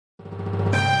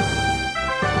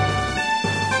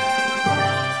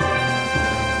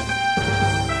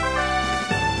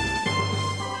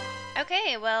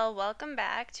Well, welcome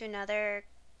back to another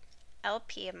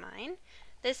LP of mine.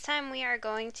 This time we are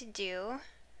going to do,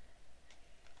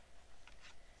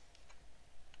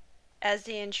 as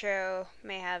the intro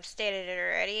may have stated it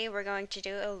already, we're going to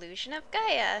do Illusion of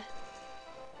Gaia.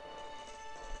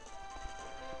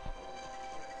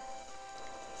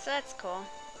 So that's cool.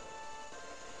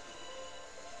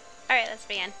 Alright, let's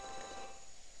begin.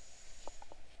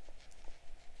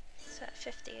 So at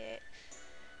 58.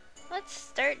 Let's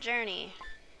start journey.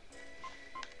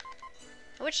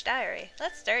 Which diary?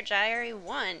 Let's start diary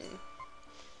 1.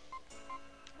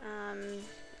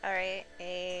 Alright,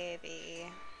 A, B.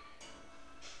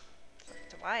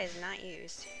 The Y is not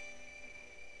used.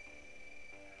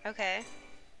 Okay.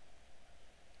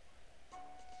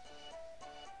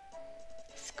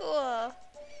 School.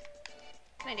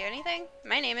 Can I do anything?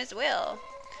 My name is Will.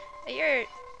 You're...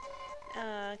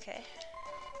 okay.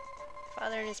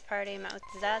 Father and his party met with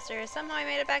disaster. Somehow I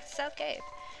made it back to South Cave.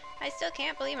 I still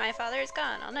can't believe my father is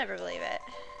gone. I'll never believe it.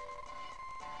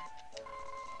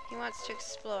 He wants to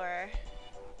explore.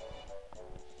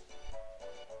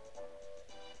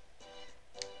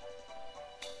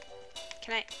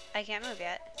 I can't move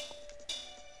yet.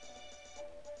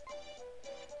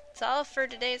 It's all for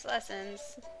today's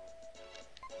lessons.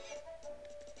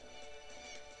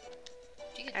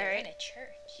 You could do it in a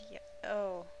church. Yeah.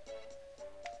 Oh.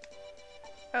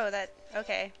 Oh, that...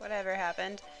 okay, whatever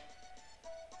happened.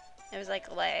 It was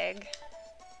like lag.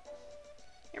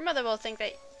 Your mother will think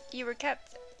that you were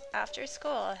kept after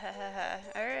school. Hahaha.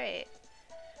 Alright.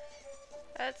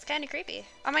 That's kind of creepy.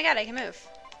 Oh my god, I can move.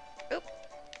 Oop.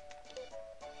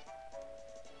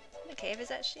 The cave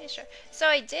is actually sure. So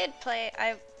I did play...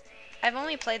 I've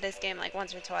only played this game like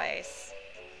once or twice.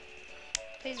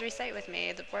 Please recite with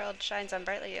me. The world shines on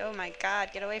brightly. Oh my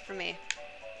god, get away from me.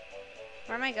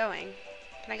 Where am I going?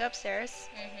 Can I go upstairs?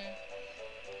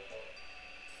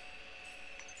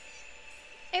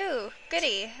 Ooh,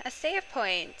 goody. A save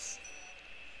point.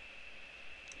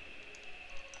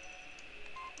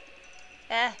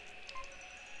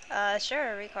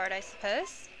 Sure, record, I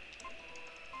suppose.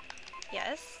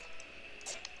 Yes.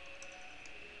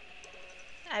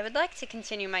 I would like to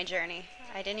continue my journey.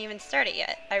 I didn't even start it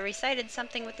yet. I recited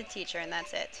something with the teacher and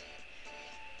that's it.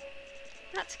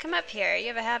 Not to come up here. You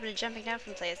have a habit of jumping down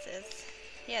from places.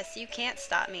 Yes, you can't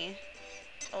stop me,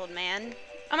 old man.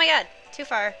 Oh my god, too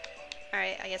far.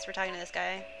 Alright, I guess we're talking to this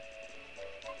guy.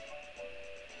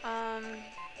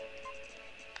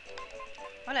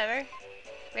 Whatever.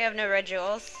 We have no red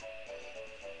jewels.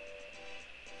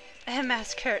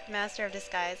 Master of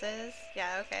disguises.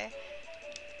 Yeah, okay.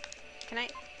 Can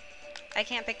I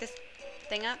can't pick this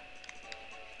thing up?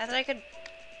 I thought I could...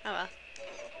 oh well.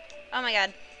 Oh my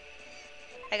god.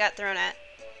 I got thrown at.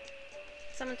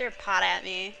 Someone threw a pot at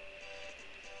me.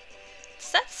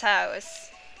 Seth's house.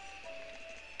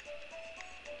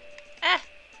 Ah!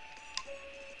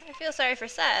 I feel sorry for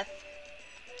Seth.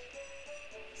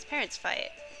 His parents fight.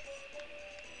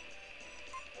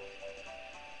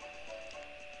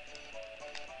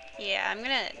 Yeah,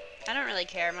 I don't really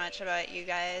care much about you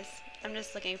guys. I'm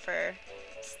just looking for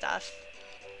stuff.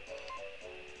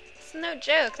 It's no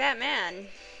joke, that man.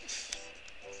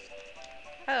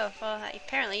 Oh, well,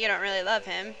 apparently you don't really love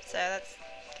him, so that's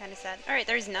kind of sad. Alright,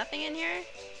 there's nothing in here?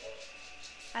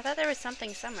 I thought there was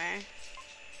something somewhere.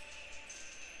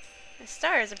 The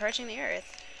star is approaching the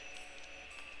Earth.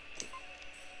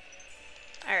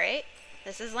 Alright,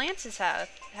 this is Lance's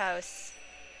house.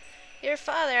 Your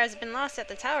father has been lost at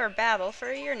the Tower of Babel for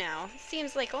a year now.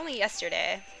 Seems like only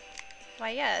yesterday. Why,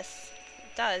 yes.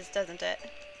 It does, doesn't it?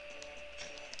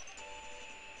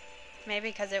 Maybe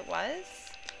because it was?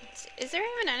 Is there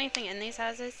even anything in these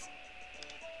houses?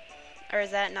 Or is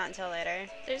that not until later?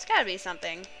 There's gotta be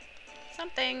something.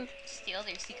 Something. Steal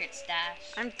their secret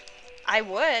stash. I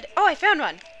would. Oh, I found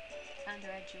one! Found a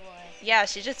red jewel. Yeah,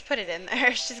 she just put it in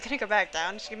there. She's gonna go back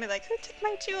down. She's gonna be like, who took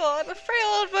my jewel? I'm a frail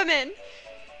old woman!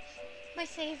 My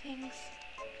savings.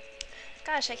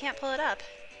 Gosh, I can't pull it up.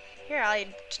 Here, I'll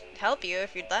help you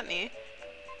if you'd let me.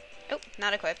 Oh,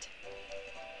 not equipped.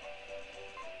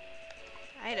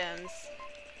 Items.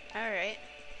 Alright.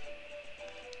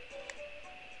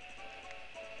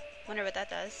 Wonder what that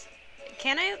does.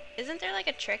 Can I... isn't there like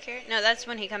a trick here? No, that's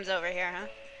when he comes over here, huh?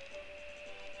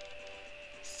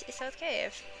 Seaside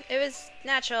Cave. It was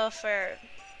natural for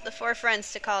the four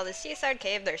friends to call the Seaside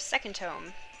Cave their second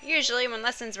home. Usually, when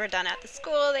lessons were done at the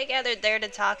school, they gathered there to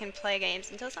talk and play games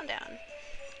until sundown.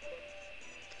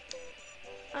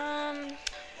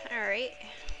 Alright.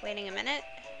 Waiting a minute.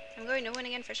 I'm going to win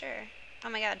again for sure. Oh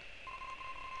my god.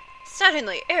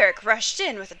 Suddenly, Eric rushed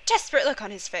in with a desperate look on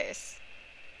his face.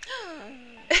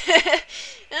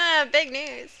 Big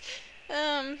news.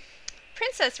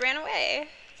 Princess ran away.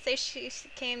 Say she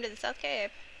came to the South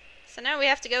Cape. So now we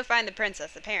have to go find the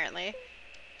princess, apparently.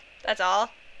 That's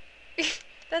all.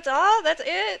 That's all? That's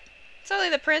it? It's only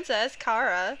the princess,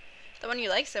 Kara. The one you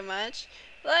like so much.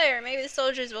 Liar, maybe the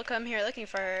soldiers will come here looking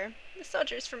for her. The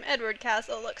soldiers from Edward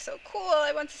Castle look so cool.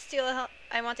 I want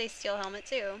a steel helmet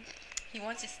too. He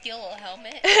wants to steal a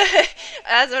helmet?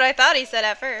 That's what I thought he said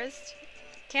at first.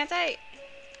 Can't I?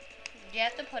 You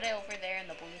have to put it over there in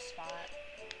the blue spot.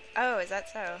 Oh, is that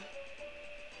so?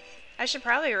 I should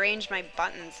probably arrange my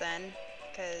buttons then,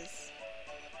 because...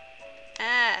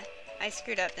 I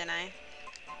screwed up, didn't I?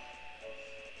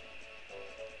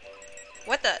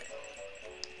 What the?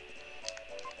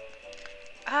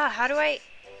 How do I...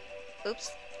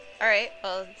 Oops. Alright,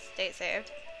 well, state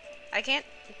saved. I can't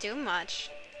do much.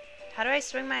 How do I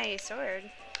swing my sword?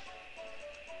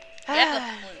 You have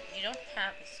the flute. You don't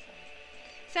have a sword.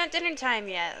 It's not dinner time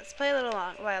yet. Let's play a little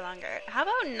while longer. How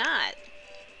about not?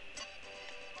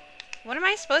 What am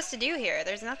I supposed to do here?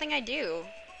 There's nothing I do.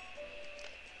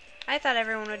 I thought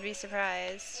everyone would be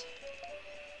surprised.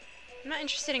 I'm not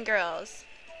interested in girls.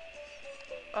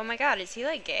 Oh my god, is he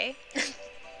like gay?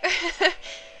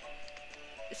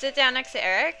 Sit down next to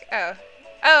Eric? Oh.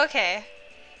 Oh, okay.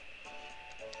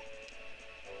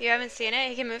 You haven't seen it?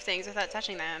 He can move things without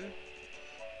touching them.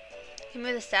 He can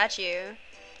move the statue.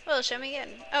 Well, show me again.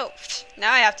 Oh,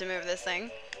 now I have to move this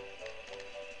thing.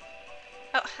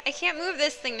 Oh, I can't move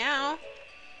this thing now.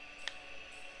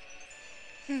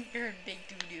 You're a big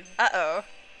doo-doo. Uh-oh.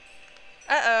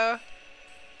 Uh-oh.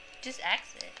 Just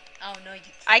exit. Oh, no, you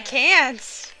can't. I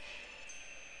can't.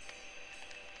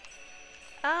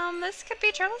 This could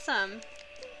be troublesome.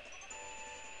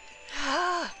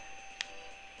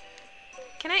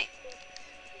 Can I?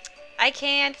 I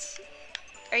can't.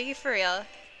 Are you for real?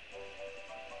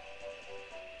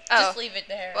 Oh. Just leave it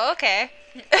there. Well, okay.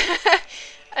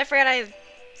 I forgot I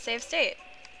saved state.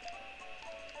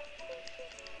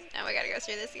 Now we gotta go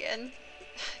through this again.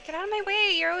 Get out of my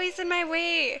way. You're always in my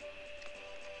way.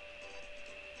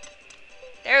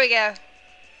 There we go.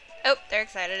 Oh, they're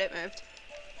excited. It moved.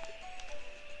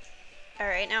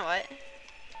 Alright, now what?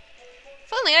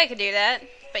 If only I could do that.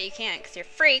 But you can't, because you're a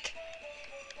freak.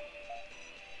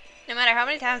 No matter how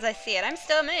many times I see it, I'm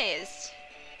still amazed.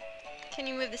 Can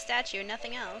you move the statue?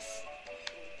 Nothing else.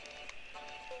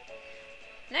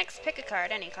 Next, pick a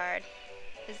card. Any card.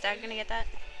 Is Dad gonna get that?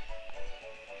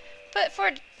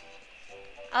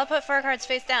 I'll put 4 cards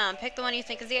face down. Pick the one you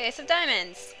think is the ace of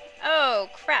diamonds. Oh,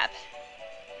 crap.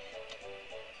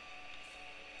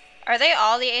 Are they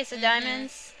all the ace of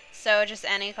diamonds? So just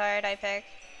any card I pick?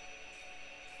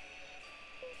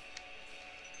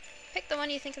 Pick the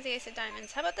one you think is the ace of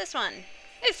diamonds. How about this one?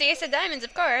 It's the ace of diamonds,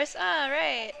 of course. Ah,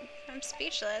 right. I'm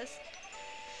speechless.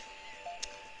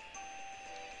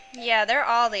 Yeah, they're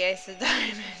all the ace of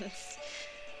diamonds.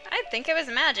 I think it was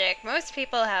magic. Most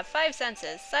people have 5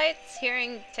 senses. Sight,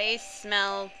 hearing, taste,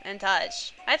 smell, and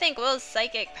touch. I think Will's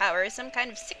psychic power is some kind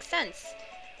of 6th sense.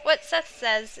 What Seth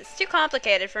says is too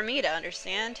complicated for me to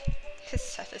understand. Because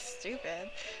Seth is stupid.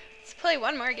 Let's play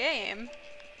one more game.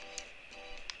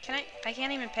 I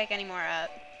can't even pick any more up.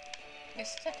 You're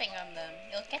stepping on them.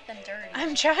 You'll get them dirty.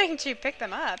 I'm trying to pick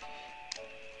them up.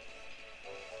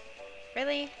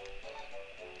 Really?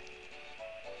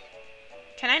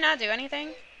 Can I not do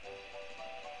anything?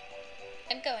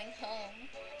 I'm going home.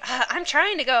 I'm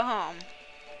trying to go home.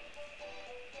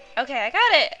 Okay, I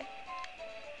got it.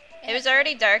 It was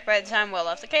already dark by the time Will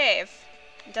left the cave.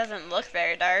 It doesn't look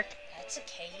very dark. That's a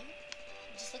cave?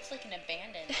 It just looks like an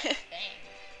abandoned thing.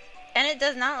 And it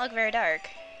does not look very dark.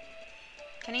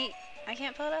 I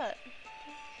can't pull it up.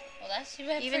 Well, that's too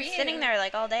bad. You've been sitting there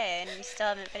like all day and you still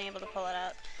haven't been able to pull it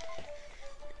up.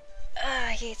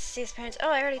 I hate to see his parents. Oh,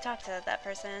 I already talked to that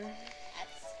person.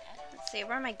 Let's see,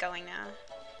 where am I going now?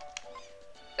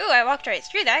 Ooh, I walked right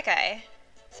through that guy.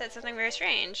 Said something very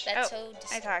strange. That's so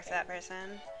I talked to that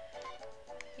person.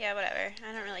 Yeah, whatever.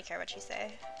 I don't really care what you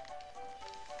say.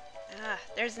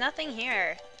 There's nothing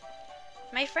here.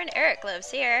 My friend Eric lives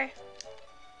here.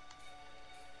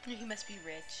 He must be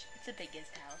rich. It's the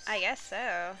biggest house. I guess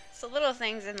so. It's the little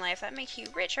things in life that make you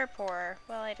rich or poor.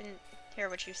 Well, I didn't hear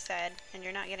what you said, and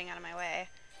you're not getting out of my way.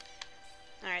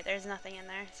 Alright, there's nothing in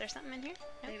there. Is there something in here?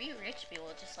 Nope. Maybe rich people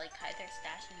just like hide their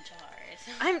stash in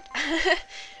I'm jars.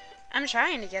 I'm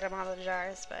trying to get them out of the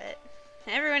jars, but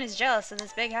everyone is jealous of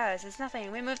this big house. It's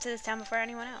nothing. We moved to this town before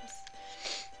anyone else.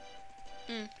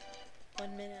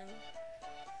 1 minute.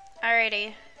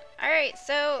 Alrighty. Alright,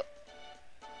 so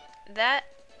that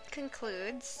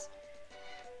concludes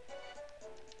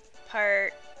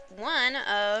part 1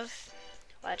 of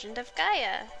Legend of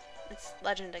Gaia. It's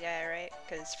Legend of Gaia, right?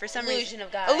 Because for some reason... Illusion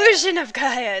of Gaia. Illusion of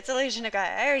Gaia. It's Illusion of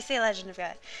Gaia. I already say Legend of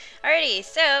Gaia. Alrighty,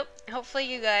 so hopefully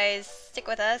you guys stick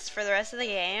with us for the rest of the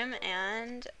game,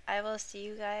 and I will see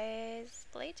you guys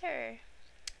later.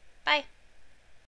 Bye.